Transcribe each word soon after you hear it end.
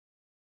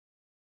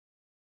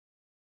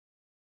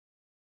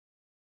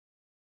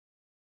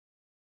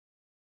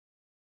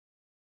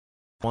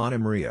Juana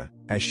Maria,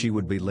 as she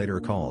would be later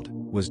called,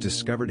 was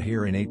discovered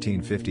here in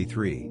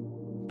 1853.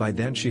 By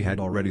then she had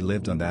already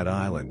lived on that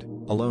island,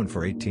 alone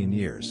for 18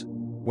 years.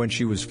 When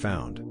she was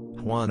found,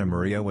 Juana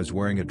Maria was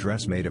wearing a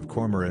dress made of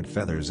cormorant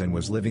feathers and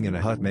was living in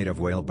a hut made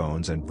of whale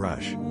bones and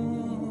brush.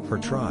 Her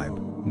tribe,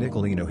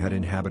 Nicolino, had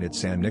inhabited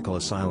San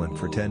Nicolas Island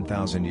for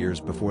 10,000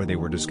 years before they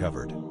were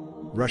discovered.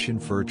 Russian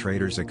fur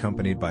traders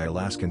accompanied by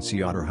Alaskan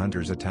sea otter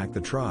hunters attacked the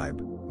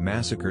tribe,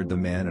 massacred the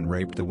men and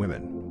raped the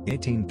women.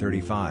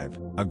 1835,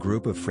 a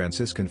group of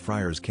Franciscan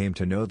friars came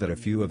to know that a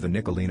few of the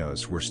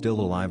Nicolinos were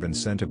still alive and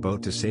sent a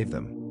boat to save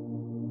them.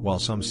 While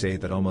some say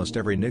that almost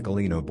every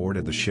Nicolino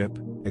boarded the ship,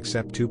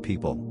 except 2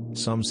 people,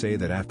 some say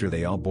that after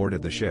they all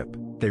boarded the ship,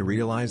 they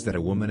realized that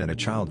a woman and a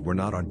child were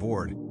not on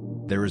board.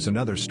 There is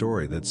another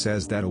story that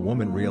says that a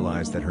woman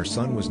realized that her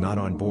son was not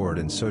on board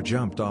and so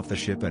jumped off the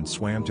ship and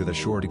swam to the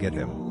shore to get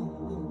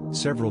him.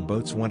 Several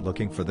boats went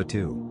looking for the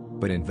 2,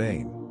 but in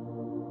vain.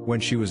 When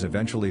she was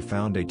eventually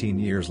found 18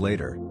 years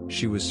later,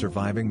 she was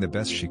surviving the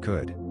best she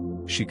could.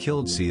 She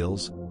killed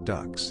seals,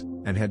 ducks,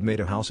 and had made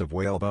a house of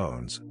whale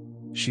bones.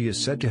 She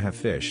is said to have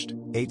fished,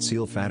 ate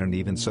seal fat and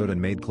even sewed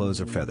and made clothes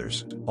of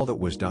feathers. All that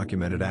was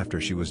documented after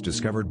she was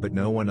discovered, but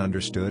no one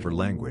understood her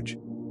language.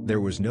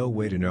 There was no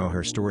way to know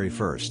her story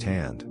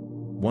firsthand.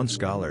 One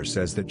scholar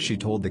says that she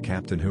told the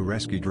captain who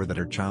rescued her that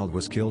her child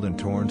was killed and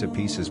torn to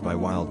pieces by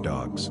wild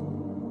dogs.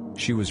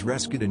 She was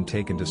rescued and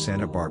taken to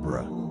Santa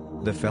Barbara.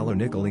 The fellow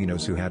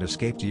Nicolinos who had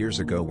escaped years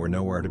ago were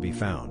nowhere to be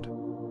found.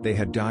 They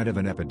had died of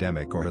an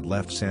epidemic or had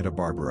left Santa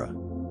Barbara.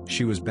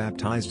 She was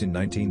baptized in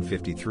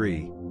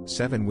 1953,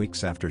 7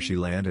 weeks after she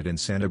landed in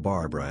Santa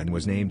Barbara, and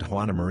was named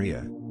Juana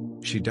Maria.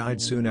 She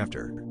died soon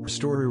after. Her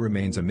story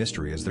remains a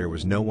mystery as there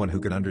was no one who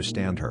could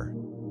understand her.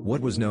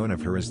 What was known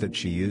of her is that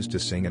she used to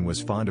sing and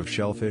was fond of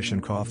shellfish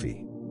and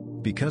coffee.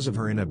 Because of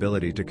her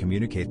inability to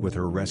communicate with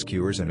her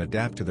rescuers and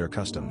adapt to their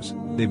customs,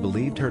 they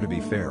believed her to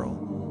be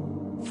feral.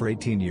 For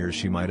 18 years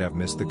she might have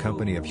missed the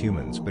company of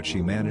humans, but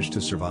she managed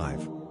to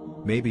survive.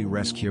 Maybe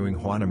rescuing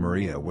Juana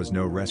Maria was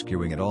no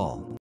rescuing at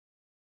all.